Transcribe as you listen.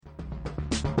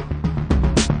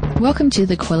Welcome to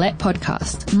the Quillette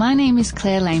podcast. My name is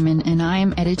Claire Lehman and I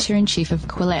am Editor-in-Chief of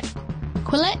Quillette.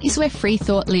 Quillette is where free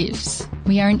thought lives.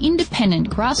 We are an independent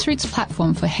grassroots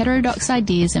platform for heterodox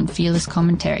ideas and fearless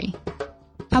commentary.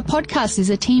 Our podcast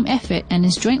is a team effort and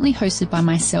is jointly hosted by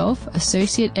myself,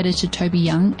 Associate Editor Toby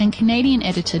Young, and Canadian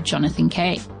Editor Jonathan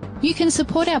Kay. You can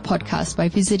support our podcast by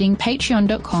visiting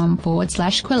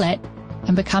patreon.com/Quillette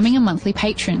and becoming a monthly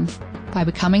patron. By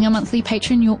becoming a monthly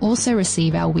patron, you'll also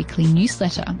receive our weekly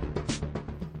newsletter.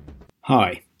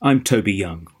 Hi, I'm Toby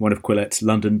Young, one of Quillette's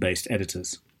London-based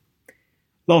editors.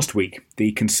 Last week,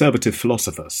 the Conservative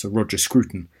philosopher Sir Roger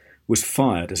Scruton was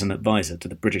fired as an advisor to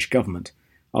the British government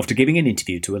after giving an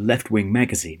interview to a left-wing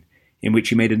magazine in which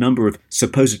he made a number of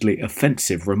supposedly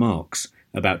offensive remarks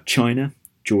about China,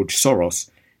 George Soros,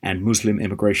 and Muslim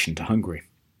immigration to Hungary.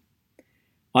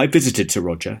 I visited Sir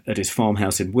Roger at his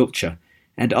farmhouse in Wiltshire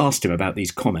and asked him about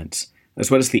these comments,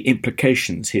 as well as the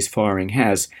implications his firing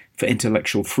has for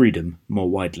intellectual freedom more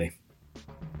widely.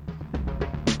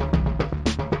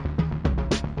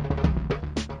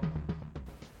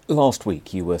 Last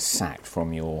week you were sacked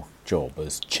from your job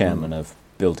as chairman of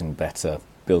Building Better,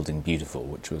 Building Beautiful,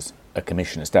 which was a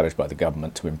commission established by the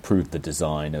government to improve the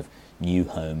design of new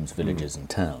homes, villages and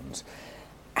towns.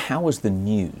 How was the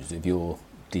news of your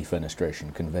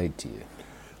defenestration conveyed to you?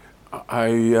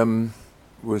 I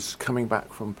was coming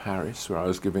back from Paris, where I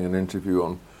was giving an interview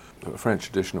on a French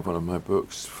edition of one of my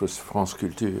books for France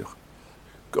Culture.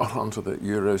 Got onto the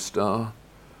Eurostar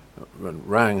and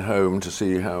rang home to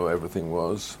see how everything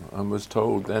was, and was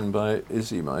told then by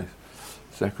Izzy, my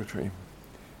secretary,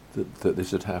 that this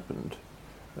had happened.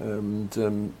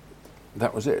 And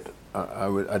that was it.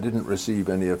 I didn't receive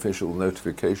any official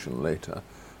notification later,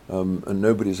 and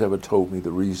nobody's ever told me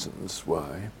the reasons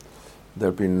why. There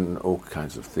have been all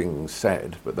kinds of things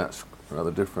said, but that's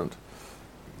rather different.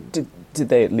 Did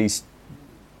they at least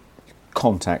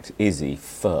contact Izzy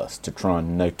first to try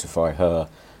and notify her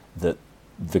that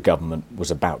the government was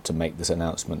about to make this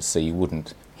announcement so you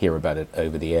wouldn't hear about it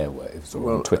over the airwaves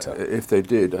or on Twitter? If they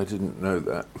did, I didn't know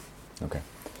that. Okay.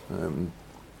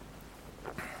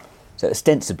 So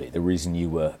ostensibly the reason you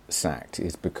were sacked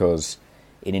is because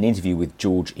in an interview with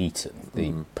George Eaton,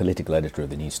 the political editor of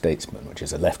The New Statesman, which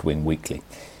is a left-wing weekly,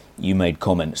 you made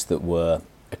comments that were,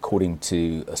 according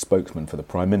to a spokesman for the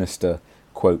Prime Minister,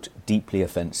 quote, deeply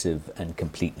offensive and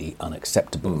completely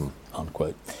unacceptable,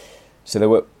 unquote. So there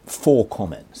were 4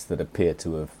 comments that appear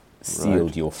to have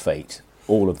sealed your fate,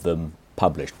 all of them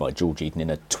published by George Eaton in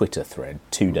a Twitter thread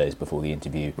 2 days before the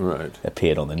interview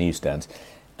appeared on the newsstands.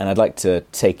 And I'd like to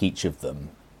take each of them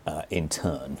in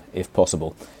turn, if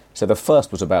possible. So the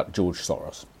first was about George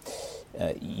Soros.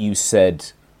 You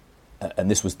said, and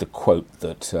this was the quote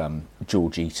that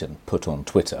George Eaton put on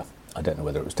Twitter, I don't know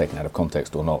whether it was taken out of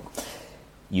context or not.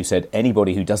 You said,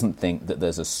 anybody who doesn't think that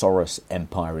there's a Soros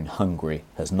empire in Hungary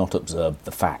has not observed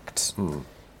the facts.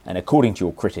 And according to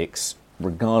your critics,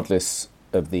 regardless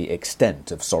of the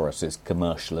extent of Soros's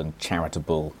commercial and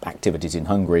charitable activities in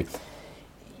Hungary,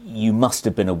 you must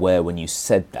have been aware when you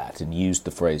said that and used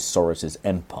the phrase Soros's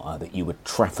empire that you were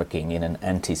trafficking in an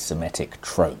anti-Semitic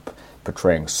trope,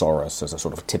 portraying Soros as a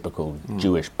sort of typical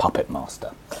Jewish puppet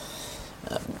master.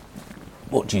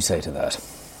 What do you say to that?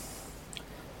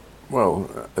 Well,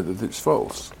 it's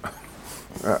false.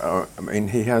 I mean,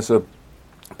 he has a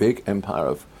big empire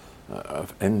of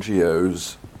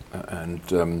NGOs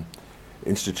and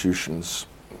institutions,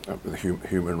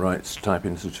 human rights type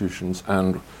institutions,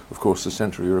 and of course the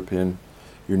Central European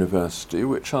University,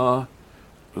 which are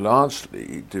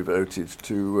largely devoted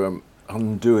to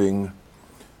undoing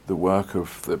the work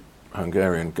of the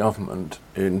Hungarian government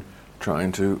in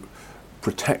trying to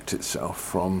protect itself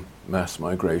from mass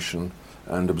migration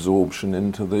and absorption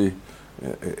into the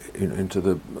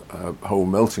whole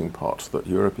melting pot that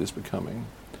Europe is becoming.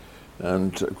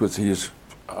 And because he is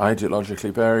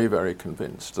ideologically very, very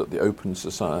convinced that the open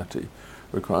society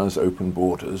requires open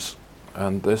borders,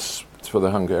 and this, for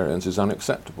the Hungarians, is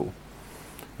unacceptable.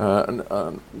 And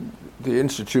the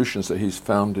institutions that he's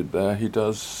founded there, he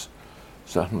does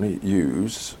certainly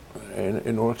use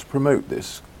in order to promote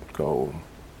this goal.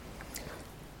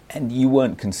 And you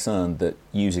weren't concerned that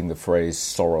using the phrase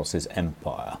Soros's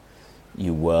empire,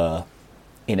 you were,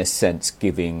 in a sense,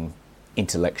 giving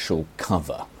intellectual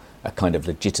cover, a kind of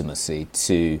legitimacy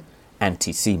to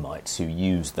anti-Semites who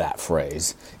use that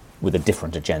phrase with a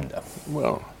different agenda?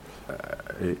 Well,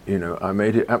 I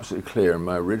made it absolutely clear in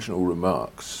my original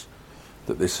remarks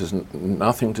that this has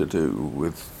nothing to do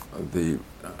with the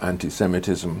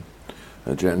anti-Semitism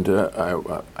agenda.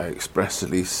 I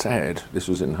expressly said, this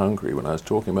was in Hungary when I was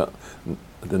talking about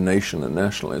the nation and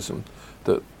nationalism,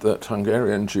 that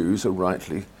Hungarian Jews are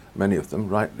rightly many of them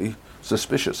rightly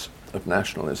suspicious of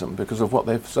nationalism because of what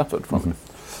they've suffered from it.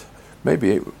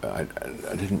 Maybe I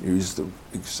didn't use the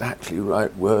exactly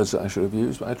right words that I should have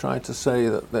used, but I tried to say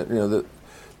that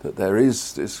there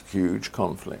is this huge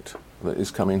conflict that is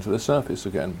coming to the surface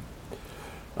again.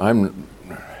 How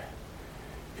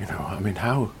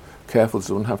careful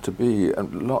does one have to be?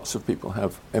 And lots of people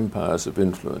have empires of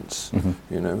influence,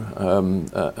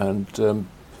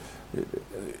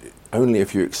 only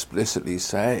if you explicitly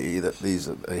say that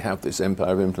they have this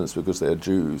empire of influence because they're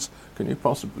Jews, can you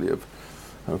possibly have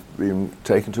been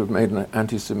taken to have made an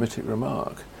anti-Semitic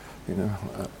remark.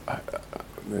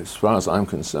 As far as I'm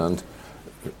concerned,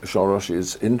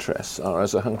 Soros's interests are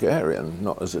as a Hungarian,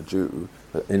 not as a Jew,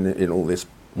 in all this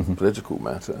political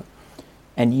matter.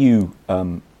 And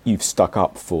you've stuck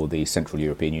up for the Central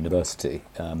European University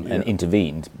and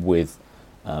intervened with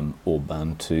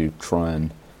Orban to try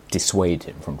and dissuade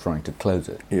him from trying to close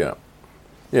it. Yeah.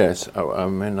 Yes.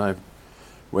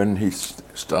 When he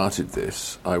started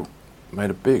this, I made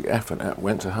a big effort. I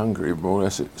went to Hungary, more or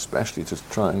less especially to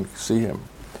try and see him,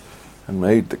 and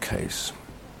made the case,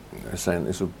 saying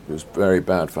it was very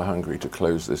bad for Hungary to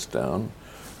close this down,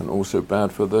 and also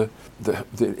bad for the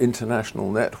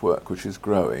international network which is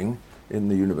growing in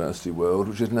the university world,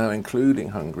 which is now including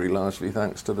Hungary, largely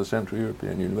thanks to the Central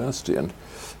European University, and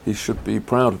he should be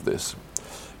proud of this.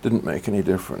 Didn't make any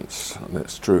difference, and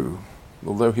that's true.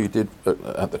 Although he did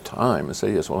at the time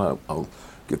say, yes, well, I'll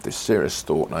give this serious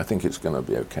thought, and I think it's going to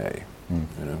be okay.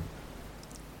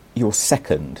 Your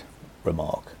second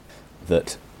remark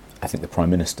that I think the Prime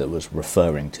Minister was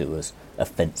referring to as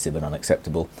offensive and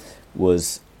unacceptable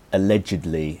was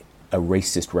allegedly a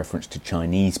racist reference to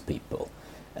Chinese people.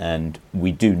 And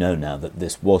we do know now that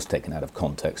this was taken out of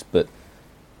context, but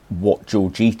what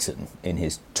George Eaton, in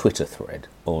his Twitter thread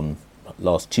on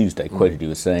last Tuesday, quoted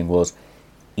you as saying was,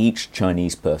 each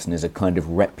Chinese person is a kind of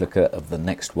replica of the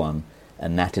next one,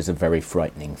 and that is a very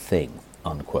frightening thing,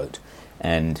 unquote.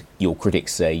 And your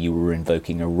critics say you were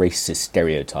invoking a racist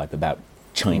stereotype about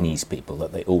Chinese people,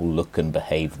 that they all look and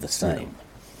behave the same.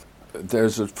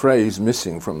 There's a phrase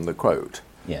missing from the quote,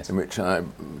 yes, in which I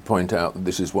point out that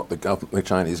this is what the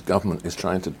Chinese government is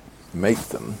trying to make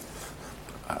them.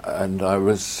 And I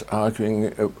was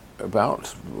arguing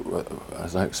about,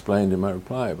 as I explained in my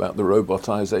reply, about the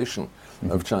robotization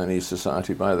of Chinese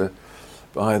society by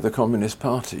the Communist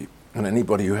Party. And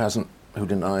anybody who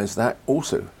denies that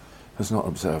also has not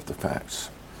observed the facts.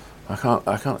 I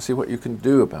can't see what you can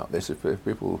do about this if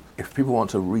people want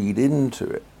to read into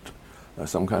it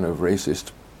some kind of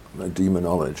racist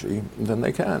demonology, then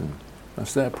they can.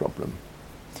 That's their problem.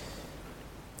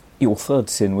 Your third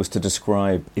sin was to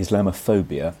describe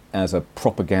Islamophobia as a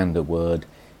propaganda word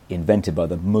invented by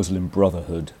the Muslim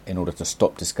Brotherhood in order to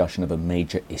stop discussion of a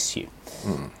major issue.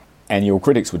 And your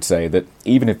critics would say that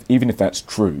even if that's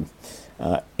true,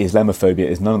 Islamophobia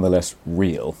is nonetheless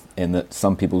real, in that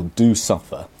some people do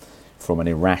suffer from an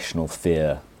irrational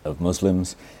fear of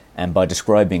Muslims, and by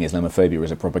describing Islamophobia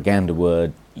as a propaganda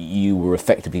word, you were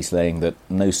effectively saying that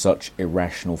no such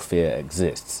irrational fear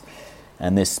exists.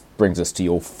 And this brings us to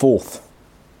your fourth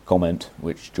comment,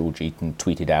 which George Eaton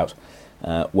tweeted out,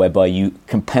 whereby you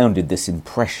compounded this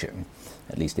impression,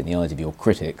 at least in the eyes of your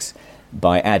critics,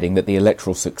 by adding that the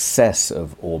electoral success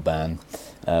of Orban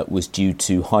was due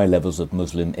to high levels of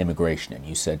Muslim immigration. And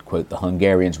you said, quote, the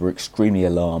Hungarians were extremely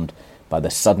alarmed by the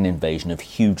sudden invasion of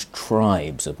huge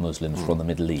tribes of Muslims from the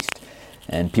Middle East.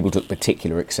 And people took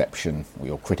particular exception, or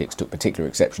your critics took particular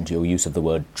exception to your use of the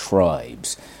word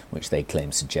tribes, which they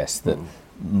claim suggests that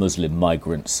Muslim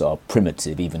migrants are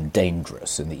primitive, even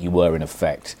dangerous, and that you were, in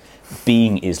effect,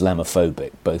 being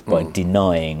Islamophobic, both by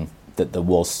denying that there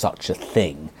was such a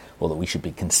thing, or that we should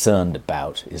be concerned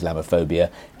about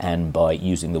Islamophobia, and by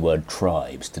using the word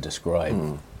tribes to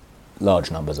describe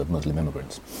large numbers of Muslim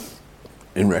immigrants.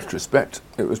 In retrospect,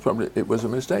 it was a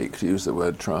mistake to use the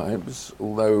word tribes,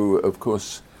 although, of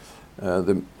course,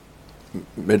 the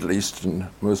Middle Eastern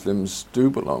Muslims do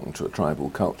belong to a tribal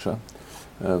culture,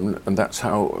 and that's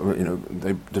how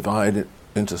they divide it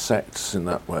into sects in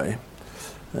that way,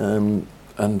 and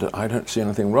I don't see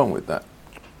anything wrong with that.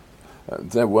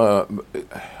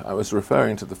 I was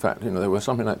referring to the fact, there were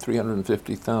something like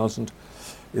 350,000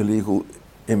 illegal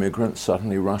immigrants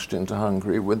suddenly rushed into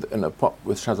Hungary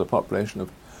which has a population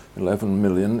of 11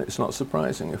 million. It's not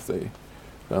surprising if they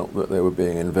felt that they were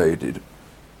being invaded.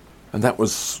 And that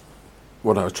was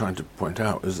what I was trying to point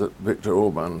out, is that Viktor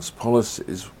Orban's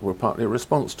policies were partly a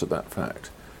response to that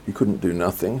fact. He couldn't do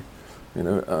nothing,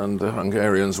 and the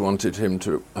Hungarians wanted him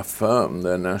to affirm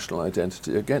their national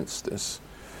identity against this.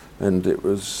 And it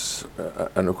was,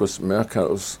 and of course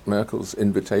Merkel's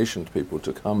invitation to people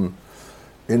to come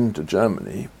into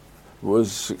Germany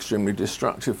was extremely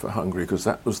destructive for Hungary, because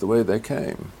that was the way they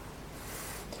came.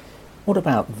 What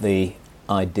about the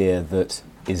idea that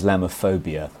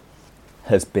Islamophobia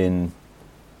has been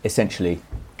essentially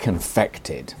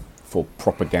confected for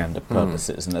propaganda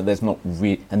purposes, and that there's not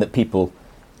and that people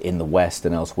in the West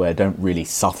and elsewhere don't really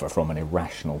suffer from an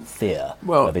irrational fear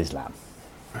of Islam?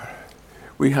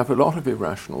 We have a lot of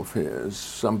irrational fears.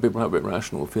 Some people have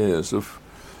irrational fears of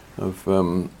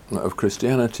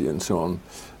Christianity and so on.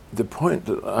 The point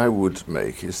that I would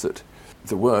make is that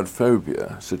the word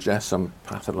phobia suggests some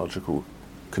pathological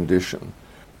condition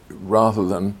rather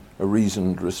than a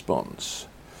reasoned response.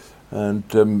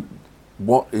 And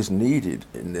what is needed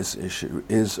in this issue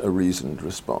is a reasoned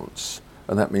response.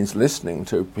 And that means listening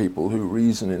to people who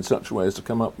reason in such a way as to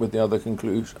come up with the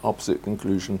opposite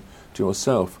conclusion to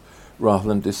yourself, rather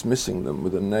than dismissing them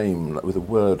with a name, with a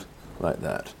word like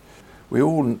that. We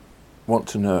all want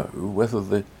to know whether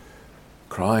the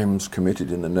crimes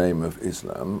committed in the name of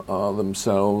Islam are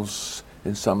themselves,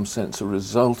 in some sense, a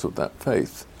result of that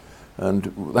faith.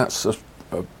 And that's a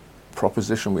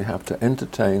proposition we have to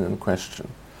entertain and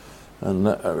question. And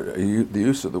the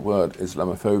use of the word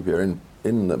Islamophobia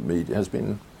in the media has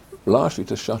been largely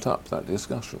to shut up that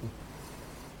discussion.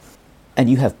 And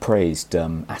you have praised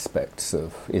aspects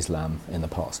of Islam in the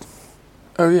past.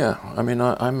 Oh yeah, I mean,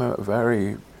 I'm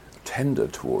very tender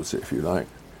towards it, if you like.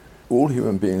 All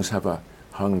human beings have a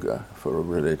hunger for a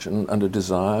religion and a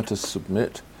desire to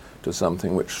submit to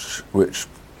something which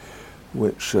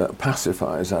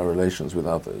pacifies our relations with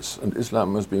others. And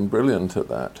Islam has been brilliant at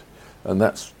that. And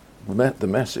that's the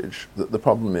message. That the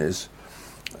problem is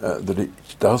that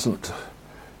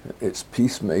its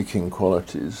peacemaking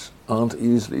qualities aren't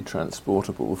easily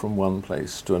transportable from one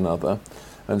place to another,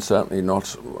 and certainly not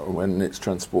when it's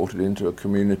transported into a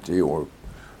community or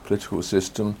political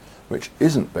system which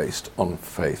isn't based on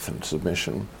faith and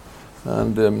submission.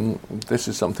 And this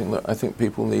is something that I think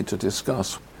people need to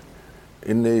discuss.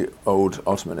 In the old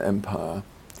Ottoman Empire,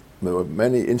 there were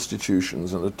many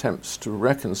institutions and attempts to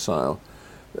reconcile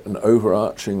an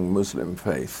overarching Muslim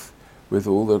faith with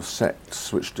all the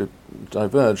sects which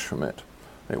diverged from it.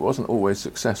 It wasn't always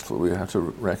successful, we have to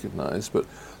recognise, but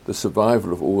the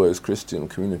survival of all those Christian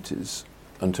communities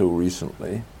until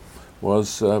recently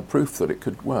was proof that it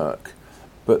could work.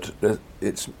 But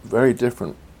it's very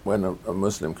different when a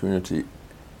Muslim community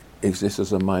exists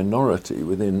as a minority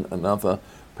within another,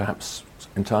 perhaps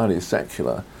entirely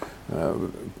secular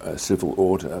civil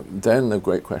order. Then the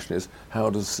great question is, how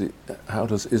does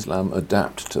Islam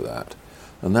adapt to that?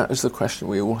 And that is the question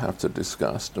we all have to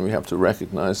discuss, and we have to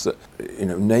recognise that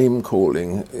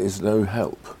name-calling is no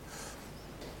help.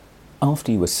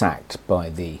 After you were sacked by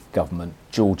the government,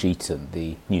 George Eaton,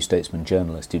 the New Statesman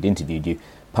journalist who'd interviewed you,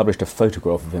 published a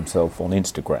photograph of himself on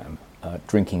Instagram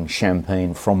drinking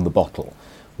champagne from the bottle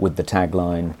with the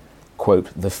tagline,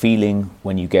 quote, "The feeling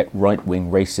when you get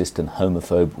right-wing racist and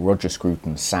homophobe Roger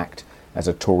Scruton sacked as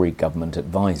a Tory government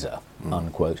advisor,"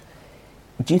 unquote.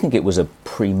 Do you think it was a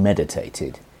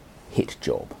premeditated hit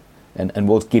job? And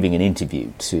was giving an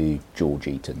interview to George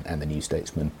Eaton and the New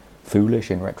Statesman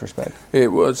foolish in retrospect?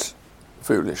 It was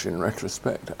foolish in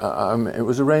retrospect. It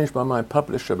was arranged by my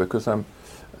publisher because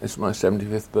it's my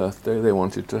 75th birthday. They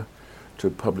wanted to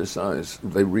publicise.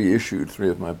 They reissued 3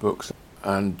 of my books,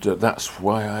 and that's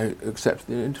why I accepted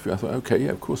the interview. I thought, okay, yeah,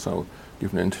 of course I'll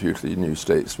give an interview to the New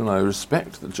Statesman. I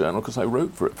respect the journal because I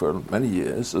wrote for it for many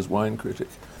years as wine critic.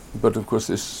 But of course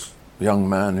this young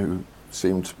man who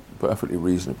seemed perfectly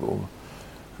reasonable,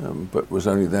 but was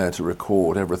only there to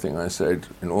record everything I said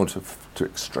in order to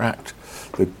extract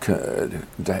the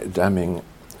damning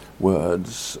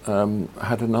words,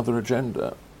 had another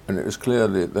agenda. And it was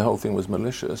clearly the whole thing was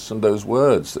malicious. And those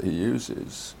words that he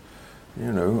uses,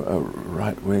 a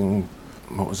right-wing,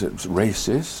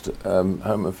 racist,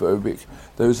 homophobic,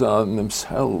 those are in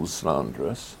themselves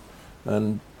slanderous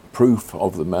and proof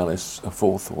of the malice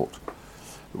aforethought,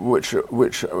 which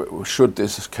should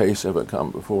this case ever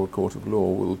come before a court of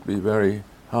law, will be very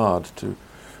hard to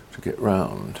get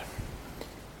round.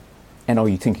 And are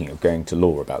you thinking of going to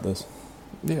law about this?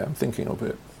 Yeah, I'm thinking of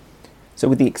it. So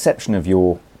with the exception of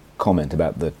your comment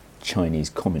about the Chinese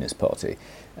Communist Party,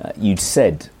 you'd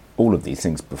said all of these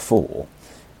things before,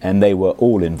 and they were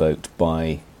all invoked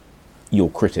by your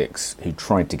critics who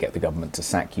tried to get the government to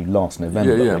sack you last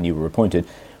November when you were appointed.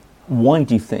 Why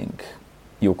do you think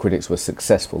your critics were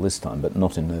successful this time, but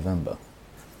not in November?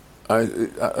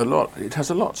 It has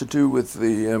a lot to do with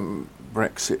the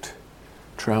Brexit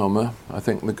trauma. I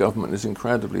think the government is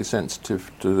incredibly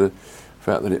sensitive to the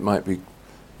fact that it might be,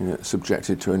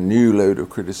 subjected to a new load of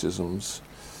criticisms,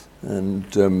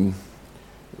 and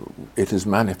it has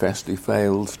manifestly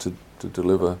failed to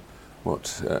deliver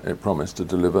what it promised to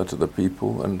deliver to the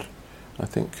people, and I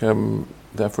think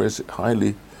therefore is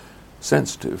highly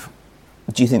sensitive.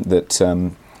 Do you think that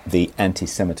the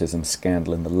anti-Semitism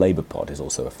scandal in the Labour Party is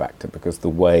also a factor, because the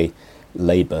way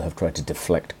Labour have tried to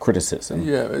deflect criticism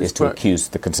is to accuse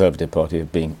the Conservative Party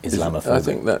of being Islamophobic? I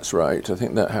think that's right. I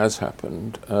think that has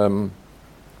happened.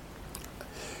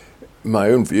 My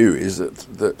own view is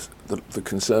that the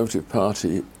Conservative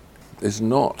Party is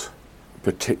not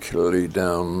particularly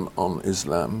down on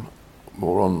Islam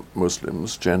or on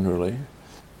Muslims generally.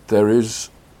 There is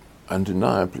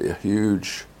undeniably a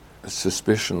huge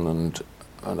suspicion and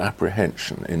an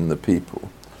apprehension in the people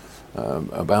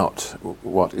about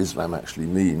what Islam actually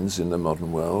means in the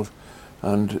modern world,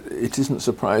 and it isn't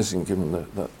surprising, given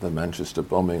the Manchester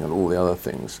bombing and all the other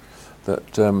things,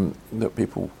 that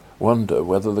people wonder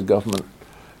whether the government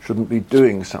shouldn't be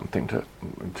doing something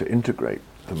to integrate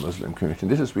the Muslim community.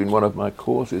 This has been one of my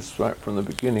causes right from the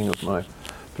beginning of my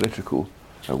political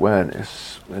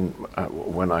awareness,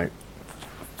 when I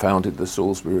founded the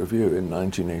Salisbury Review in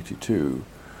 1982.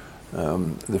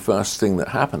 The first thing that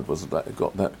happened was that I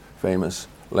got that famous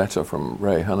letter from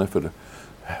Ray Hunniford,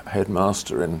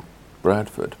 headmaster in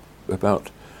Bradford,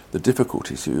 about the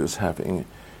difficulties he was having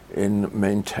in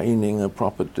maintaining a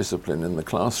proper discipline in the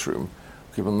classroom,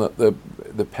 given that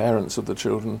the parents of the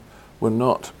children were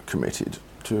not committed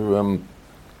to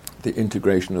the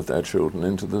integration of their children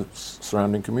into the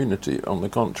surrounding community. On the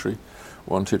contrary,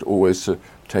 wanted always to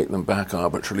take them back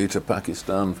arbitrarily to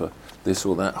Pakistan for this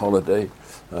or that holiday,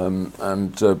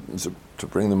 and to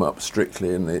bring them up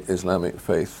strictly in the Islamic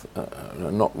faith,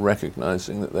 not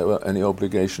recognising that there were any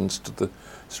obligations to the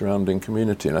surrounding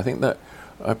community. And I think that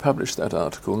I published that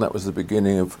article, and that was the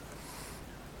beginning of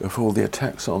all the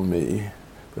attacks on me.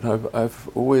 But I've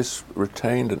always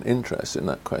retained an interest in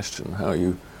that question, how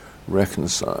you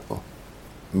reconcile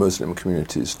Muslim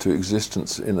communities to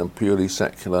existence in a purely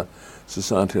secular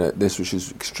society like this, which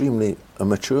is extremely a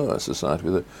mature society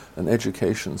with an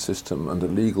education system and a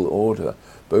legal order,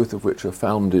 both of which are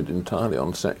founded entirely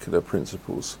on secular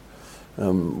principles,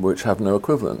 which have no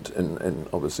equivalent in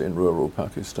obviously in rural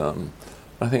Pakistan.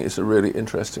 I think it's a really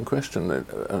interesting question,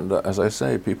 and as I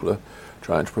say, people are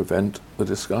trying to prevent the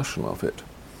discussion of it.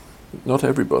 Not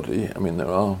everybody. I mean, there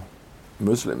are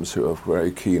Muslims who are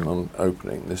very keen on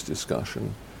opening this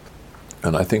discussion,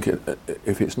 and I think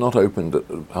if it's not opened at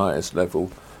the highest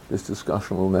level, this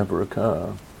discussion will never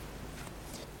occur.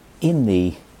 In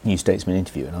the New Statesman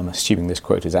interview, and I'm assuming this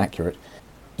quote is accurate,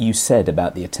 you said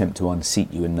about the attempt to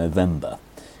unseat you in November,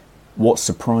 what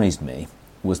surprised me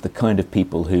was the kind of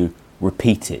people who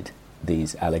repeated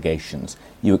these allegations.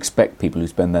 You expect people who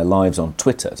spend their lives on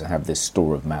Twitter to have this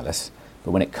store of malice,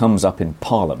 but when it comes up in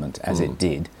Parliament, as it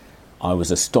did, I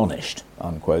was astonished,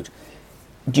 unquote.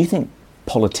 Do you think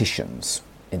politicians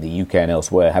in the UK and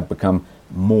elsewhere have become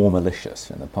more malicious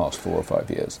in the past 4 or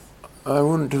 5 years? I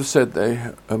wouldn't have said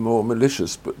they are more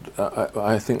malicious, but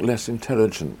I think less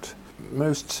intelligent.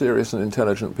 Most serious and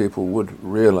intelligent people would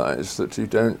realise that you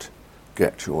don't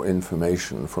get your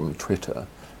information from Twitter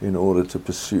in order to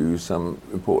pursue some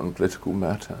important political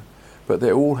matter. But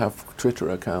they all have Twitter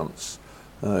accounts,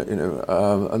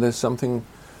 and there's something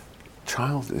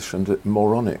childish and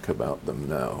moronic about them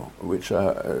now, which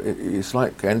it's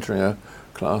like entering a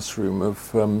classroom of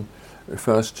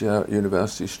first-year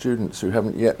university students who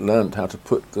haven't yet learnt how to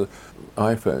put the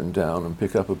iPhone down and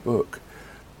pick up a book.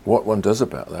 What one does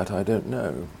about that, I don't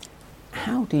know.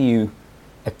 How do you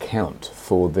account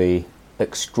for the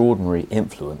extraordinary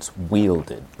influence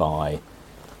wielded by,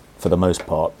 for the most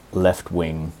part,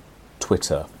 left-wing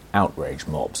Twitter outrage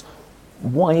mobs?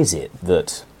 Why is it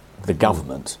that the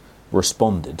government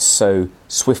responded so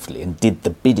swiftly and did the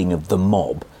bidding of the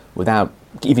mob without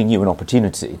giving you an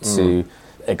opportunity to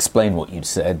explain what you'd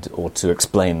said or to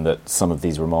explain that some of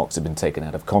these remarks had been taken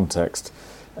out of context?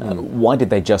 Why did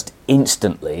they just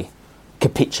instantly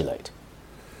capitulate?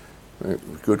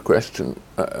 Good question.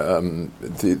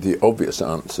 The obvious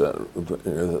answer,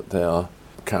 that they are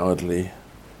cowardly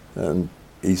and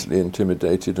easily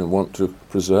intimidated and want to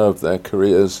preserve their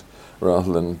careers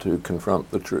rather than to confront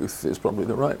the truth, is probably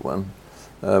the right one.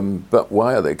 But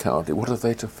why are they cowardly? What have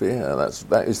they to fear?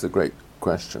 That is the great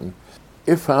question.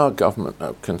 If our government,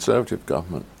 our Conservative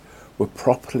government, were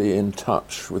properly in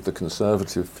touch with the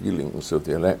conservative feelings of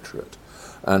the electorate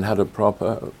and had a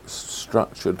proper,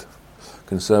 structured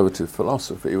conservative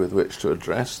philosophy with which to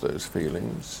address those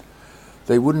feelings,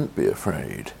 they wouldn't be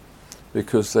afraid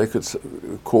because they could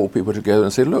call people together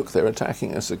and say, look, they're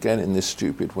attacking us again in this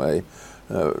stupid way.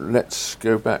 Let's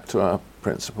go back to our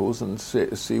principles and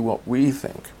see what we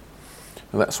think.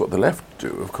 And that's what the left do,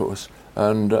 of course.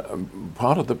 And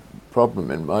part of the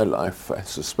problem in my life, I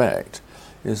suspect,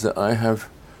 is that I have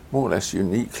more or less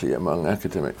uniquely among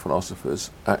academic philosophers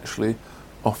actually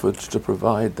offered to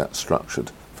provide that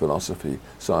structured philosophy.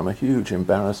 So I'm a huge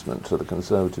embarrassment to the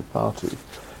Conservative Party.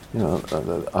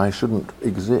 I shouldn't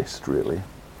exist, really.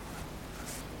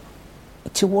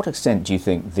 To what extent do you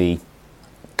think the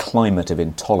climate of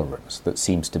intolerance that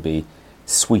seems to be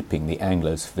sweeping the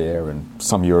Anglosphere and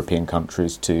some European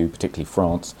countries too, particularly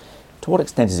France, to what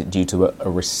extent is it due to a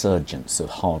resurgence of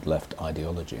hard left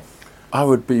ideology? I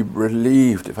would be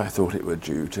relieved if I thought it were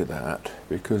due to that,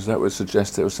 because that would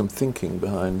suggest there was some thinking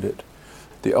behind it.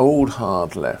 The old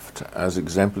hard left, as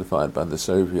exemplified by the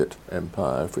Soviet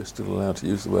Empire, if we're still allowed to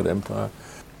use the word empire,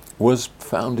 was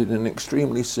founded in an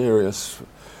extremely serious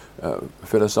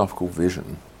philosophical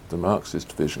vision, the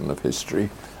Marxist vision of history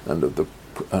and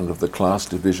of the class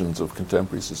divisions of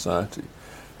contemporary society.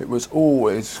 It was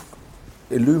always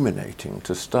illuminating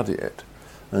to study it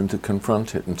and to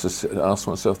confront it and to ask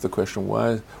oneself the question,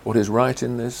 what is right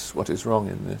in this, what is wrong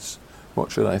in this,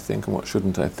 what should I think and what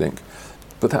shouldn't I think?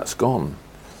 But that's gone.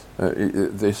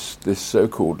 This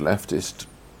so-called leftist,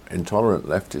 intolerant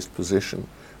leftist position,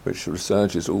 which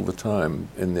resurges all the time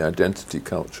in the identity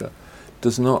culture,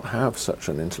 does not have such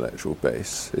an intellectual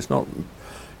base. It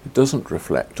doesn't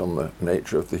reflect on the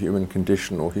nature of the human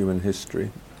condition or human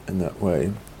history in that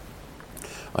way.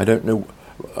 I don't know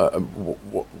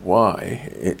why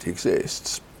it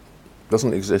exists. It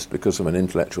doesn't exist because of an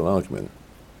intellectual argument.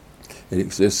 It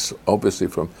exists obviously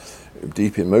from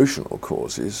deep emotional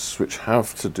causes which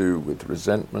have to do with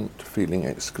resentment, feeling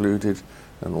excluded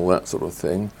and all that sort of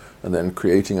thing, and then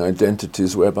creating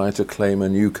identities whereby to claim a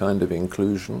new kind of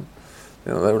inclusion.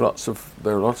 There are lots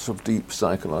of deep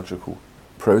psychological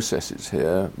processes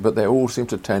here, but they all seem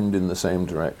to tend in the same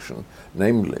direction,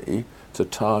 namely to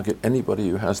target anybody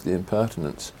who has the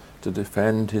impertinence to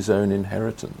defend his own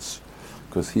inheritance,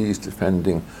 because he's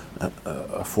defending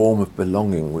a form of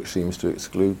belonging which seems to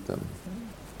exclude them.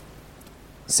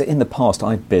 So in the past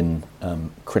I've been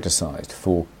criticised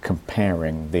for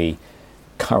comparing the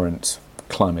current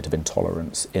climate of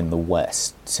intolerance in the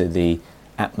West to the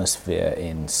atmosphere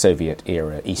in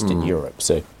Soviet-era Eastern Europe.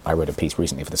 So I wrote a piece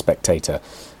recently for The Spectator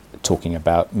talking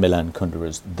about Milan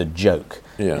Kundera's The Joke,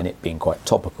 and it being quite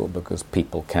topical because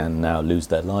people can now lose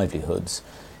their livelihoods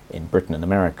in Britain and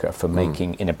America for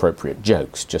making inappropriate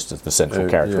jokes, just as the central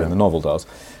character in the novel does.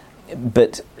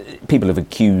 But people have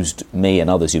accused me and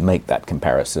others who make that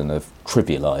comparison of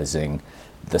trivialising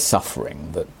the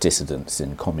suffering that dissidents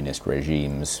in communist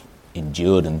regimes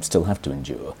endured and still have to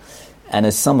endure. And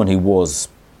as someone who was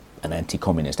an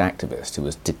anti-communist activist who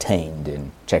was detained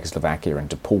in Czechoslovakia and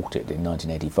deported in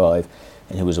 1985,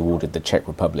 and who was awarded the Czech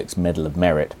Republic's Medal of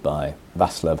Merit by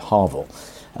Václav Havel,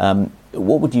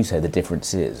 what would you say the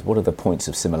difference is? What are the points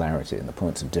of similarity and the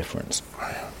points of difference?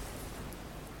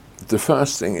 The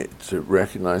first thing it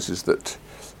recognises that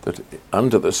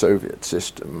under the Soviet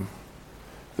system,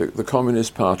 the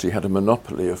Communist Party had a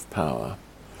monopoly of power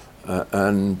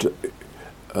and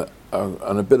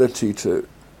an ability to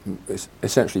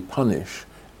essentially punish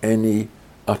any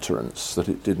utterance that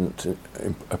it didn't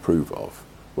approve of,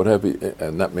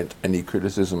 and that meant any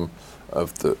criticism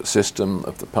of the system,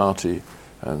 of the party,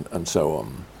 and so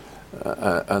on.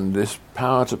 And this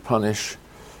power to punish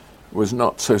was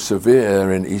not so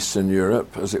severe in Eastern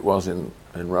Europe as it was in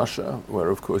Russia, where,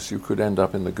 of course, you could end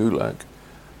up in the Gulag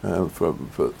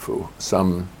for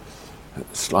some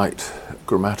slight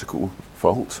grammatical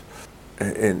fault.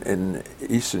 In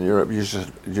Eastern Europe, you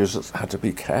just had to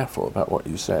be careful about what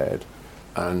you said,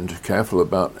 and careful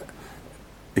about,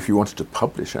 if you wanted to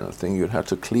publish anything, you'd have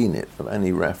to clean it of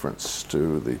any reference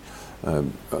to the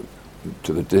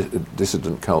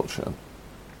dissident culture.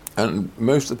 And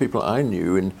most of the people I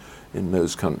knew in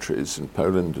those countries, in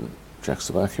Poland and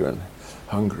Czechoslovakia and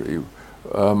Hungary,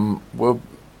 were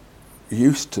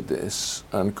used to this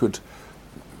and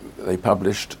they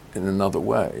published in another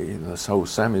way. This whole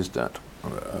samizdat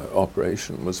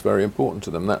operation was very important to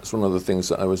them. That's one of the things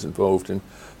that I was involved in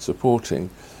supporting.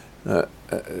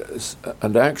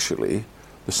 And actually,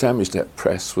 the samizdat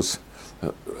press was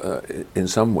in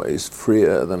some ways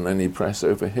freer than any press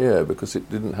over here, because it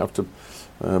didn't have to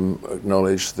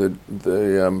acknowledge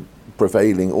the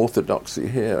prevailing orthodoxy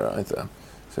here either.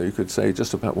 So you could say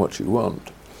just about what you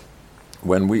want.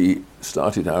 When we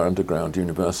started our underground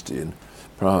university in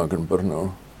Prague and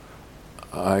Brno,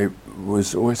 I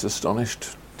was always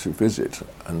astonished to visit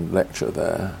and lecture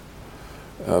there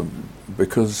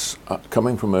because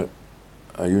coming from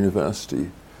a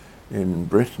university in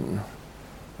Britain,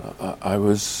 I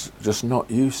was just not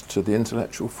used to the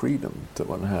intellectual freedom that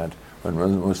one had when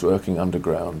one was working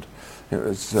underground. It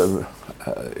was,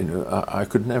 I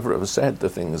could never have said the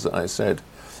things that I said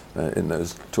in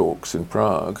those talks in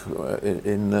Prague,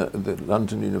 in the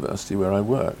London University where I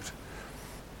worked.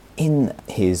 In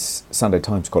his Sunday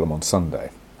Times column on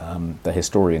Sunday, the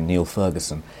historian Neil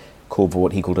Ferguson called for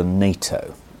what he called a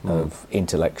NATO of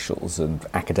intellectuals and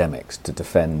academics to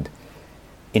defend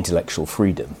intellectual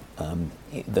freedom.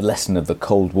 The lesson of the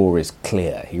Cold War is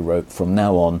clear. He wrote, "From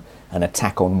now on, an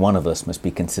attack on one of us must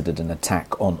be considered an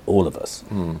attack on all of us.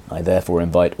 I therefore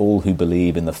invite all who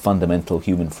believe in the fundamental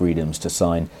human freedoms to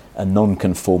sign a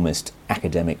non-conformist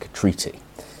academic treaty."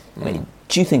 I mean,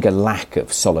 do you think a lack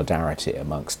of solidarity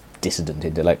amongst dissident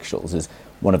intellectuals is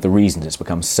one of the reasons it's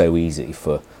become so easy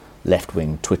for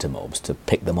left-wing Twitter mobs to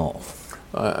pick them off?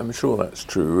 I'm sure that's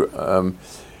true.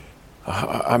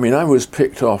 I mean, I was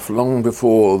picked off long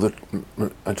before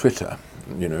Twitter,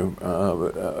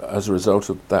 as a result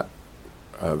of that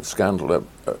scandal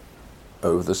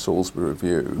over the Salisbury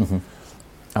Review. Mm-hmm.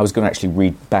 I was going to actually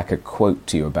read back a quote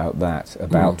to you about that,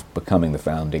 about becoming the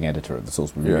founding editor of the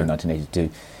Salisbury Review in 1982.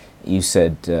 You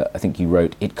said, I think you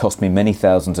wrote, "It cost me many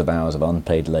thousands of hours of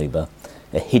unpaid labour,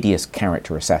 a hideous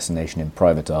character assassination in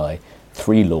private eye,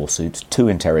 3 lawsuits, 2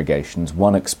 interrogations,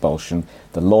 1 expulsion,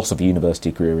 the loss of a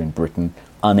university career in Britain,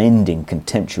 unending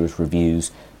contemptuous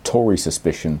reviews, Tory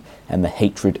suspicion, and the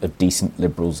hatred of decent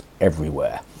liberals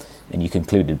everywhere." And you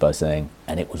concluded by saying,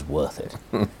 "And it was worth it."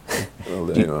 Well,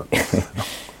 there you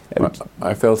are.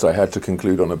 I felt I had to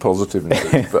conclude on a positive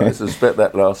note, but I suspect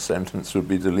that last sentence would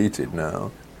be deleted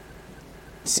now.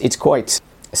 It's quite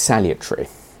salutary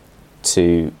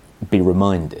to be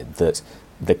reminded that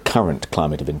the current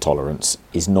climate of intolerance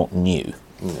is not new.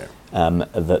 No.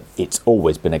 That it's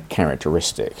always been a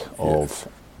characteristic of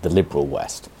the liberal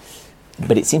West.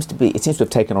 But it seems to have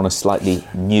taken on a slightly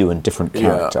new and different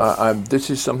character. Yeah, this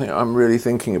is something I'm really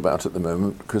thinking about at the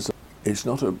moment, because it's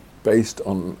not based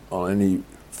on any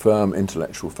firm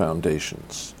intellectual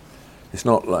foundations. It's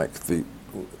not like the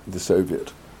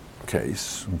Soviet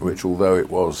case, which, although it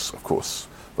was, of course,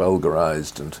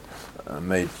 vulgarized and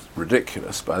made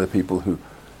ridiculous by the people who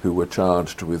were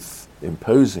charged with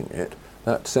imposing it,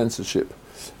 that censorship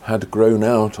had grown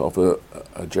out of a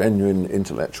genuine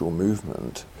intellectual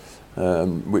movement,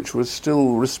 which was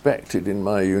still respected in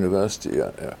my university,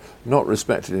 not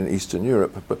respected in Eastern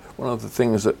Europe. But one of the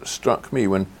things that struck me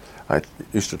when I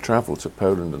used to travel to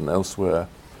Poland and elsewhere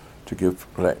to give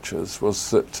lectures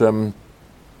was that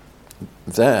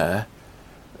there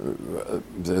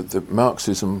the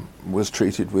Marxism was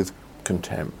treated with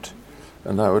contempt.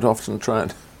 And I would often try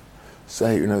and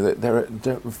say, that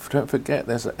don't forget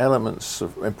there's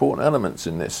important elements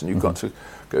in this, and you've got to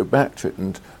go back to it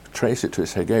and trace it to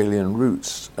its Hegelian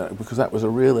roots, because that was a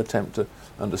real attempt to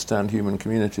understand human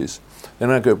communities.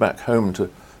 Then I go back home to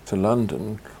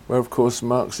London, where of course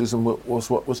Marxism was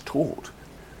what was taught.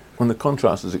 And the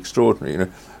contrast is extraordinary.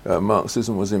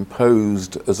 Marxism was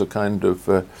imposed as a kind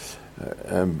of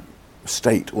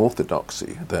state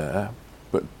orthodoxy there,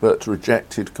 but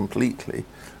rejected completely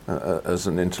as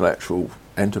an intellectual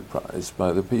enterprise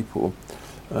by the people.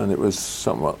 And it was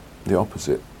somewhat the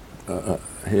opposite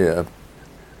here.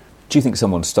 Do you think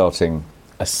someone starting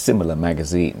a similar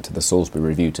magazine to the Salisbury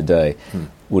Review today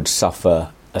would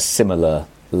suffer a similar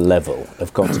level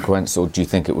of consequence, or do you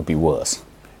think it would be worse?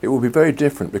 It would be very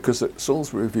different, because the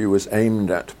Salisbury Review was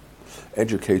aimed at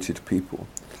educated people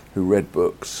who read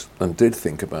books and did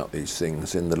think about these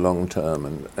things in the long term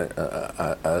and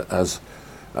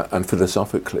and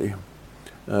philosophically.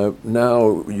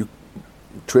 Now,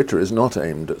 Twitter is not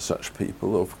aimed at such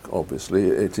people. Obviously,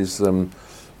 it is.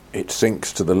 It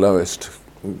sinks to the lowest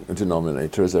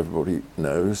denominator, as everybody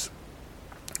knows,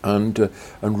 and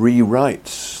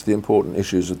rewrites the important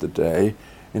issues of the day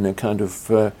in a kind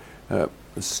of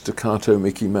staccato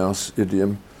Mickey Mouse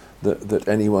idiom that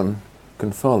anyone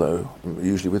can follow,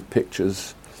 usually with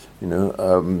pictures.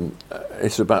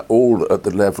 It's about all at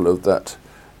the level of that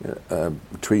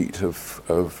tweet of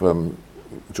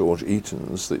George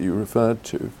Eaton's that you referred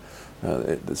to,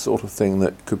 the sort of thing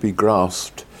that could be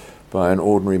grasped by an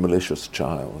ordinary malicious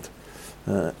child,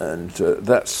 and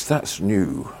that's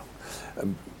new,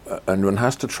 and one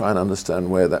has to try and understand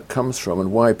where that comes from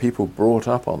and why people brought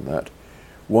up on that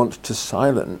want to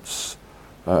silence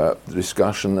the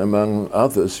discussion among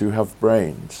others who have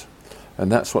brains,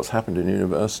 and that's what's happened in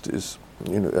universities.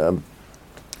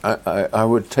 I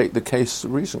would take the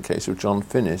recent case of John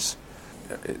Finnis.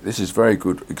 this is very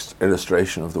good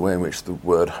illustration of the way in which the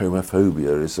word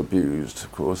homophobia is abused.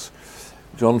 Of course,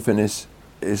 John Finnis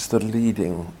is the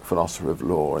leading philosopher of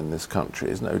law in this country,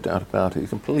 there's no doubt about it. He's a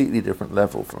completely different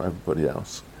level from everybody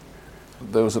else.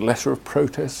 There was a letter of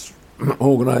protest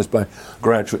organised by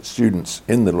graduate students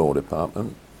in the law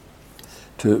department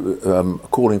to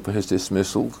calling for his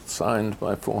dismissal, signed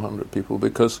by 400 people,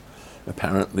 because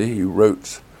apparently he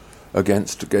wrote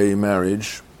against gay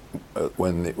marriage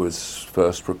when it was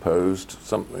first proposed,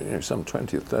 some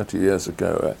 20 or 30 years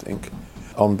ago, I think,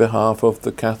 on behalf of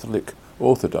the Catholic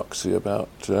orthodoxy about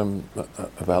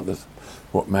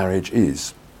what marriage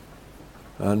is.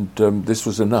 And this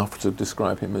was enough to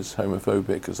describe him as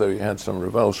homophobic, as though he had some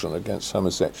revulsion against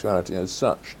homosexuality as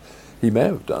such. He may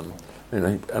have done,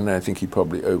 and I think he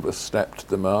probably overstepped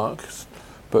the mark.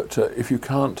 But if you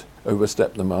can't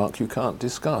overstep the mark, you can't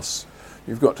discuss.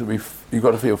 You've got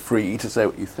to feel free to say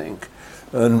what you think,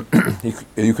 and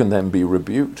you can then be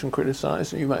rebuked and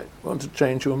criticised, and you might want to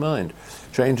change your mind.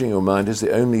 Changing your mind is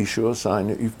the only sure sign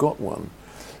that you've got one.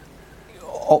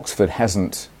 Oxford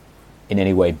hasn't in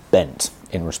any way bent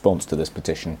in response to this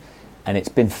petition, and it's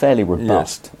been fairly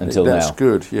robust until now. That's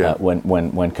good, yeah.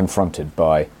 When confronted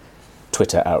by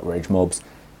Twitter outrage mobs.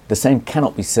 The same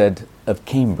cannot be said of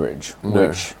Cambridge,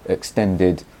 which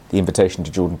extended the invitation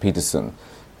to Jordan Peterson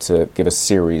to give a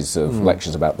series of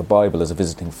lectures about the Bible as a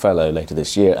visiting fellow later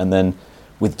this year, and then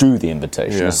withdrew the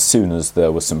invitation as soon as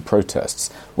there were some protests.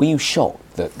 Were you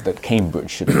shocked that Cambridge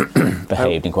should have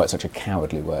behaved in quite such a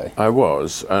cowardly way? I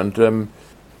was, and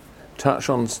touch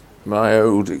on my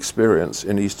old experience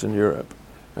in Eastern Europe.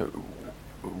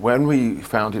 When we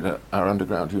founded our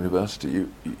underground university,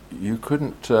 you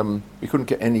couldn't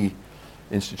get any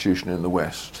institution in the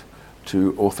West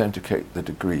to authenticate the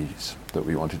degrees that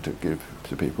we wanted to give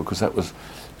to people, because that was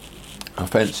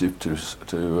offensive to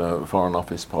Foreign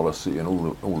Office policy and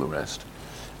all the rest,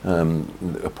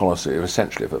 a policy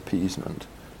essentially of appeasement.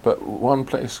 But one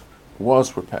place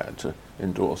was prepared to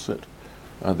endorse it,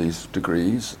 these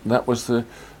degrees, and that was the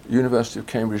University of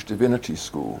Cambridge Divinity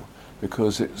School,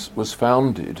 because it was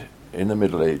founded in the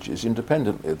Middle Ages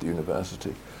independently of the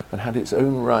university and had its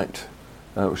own right,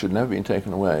 which had never been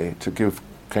taken away, to give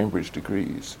Cambridge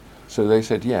degrees. So they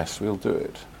said, yes, we'll do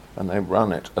it. And they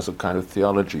run it as a kind of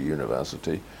theology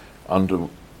university under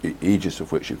the aegis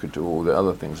of which you could do all the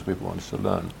other things that people wanted to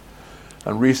learn.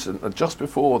 And just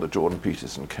before the Jordan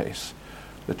Peterson case,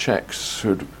 the Czechs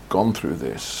who'd gone through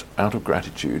this, out of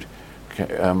gratitude,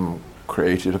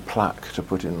 created a plaque to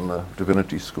put in the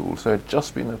Divinity School. So it had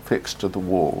just been affixed to the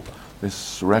wall,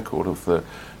 this record of the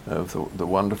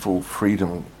wonderful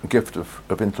freedom, gift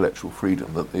of intellectual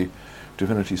freedom that the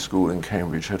Divinity School in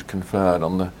Cambridge had conferred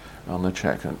on the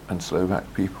Czech and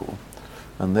Slovak people.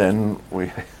 And then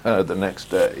we heard the next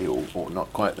day, or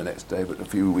not quite the next day, but a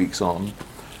few weeks on,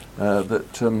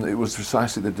 that it was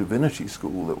precisely the Divinity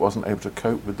School that wasn't able to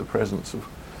cope with the presence of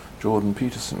Jordan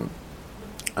Peterson.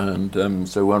 And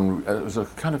so it was a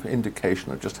kind of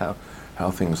indication of just how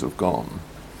things have gone.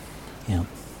 Yeah.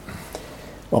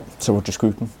 Well, Sir Roger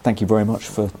Scruton, thank you very much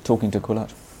for talking to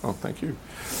Quillette. Oh, thank you.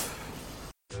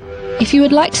 If you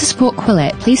would like to support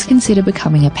Quillette, please consider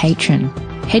becoming a patron.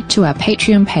 Head to our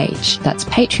Patreon page, that's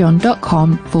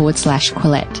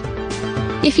patreon.com/Quillette.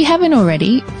 If you haven't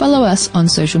already, follow us on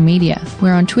social media.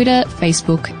 We're on Twitter,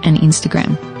 Facebook and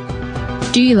Instagram.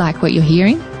 Do you like what you're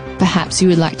hearing? Perhaps you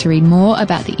would like to read more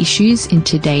about the issues in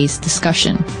today's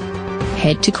discussion.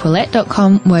 Head to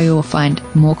Quillette.com where you will find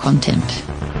more content.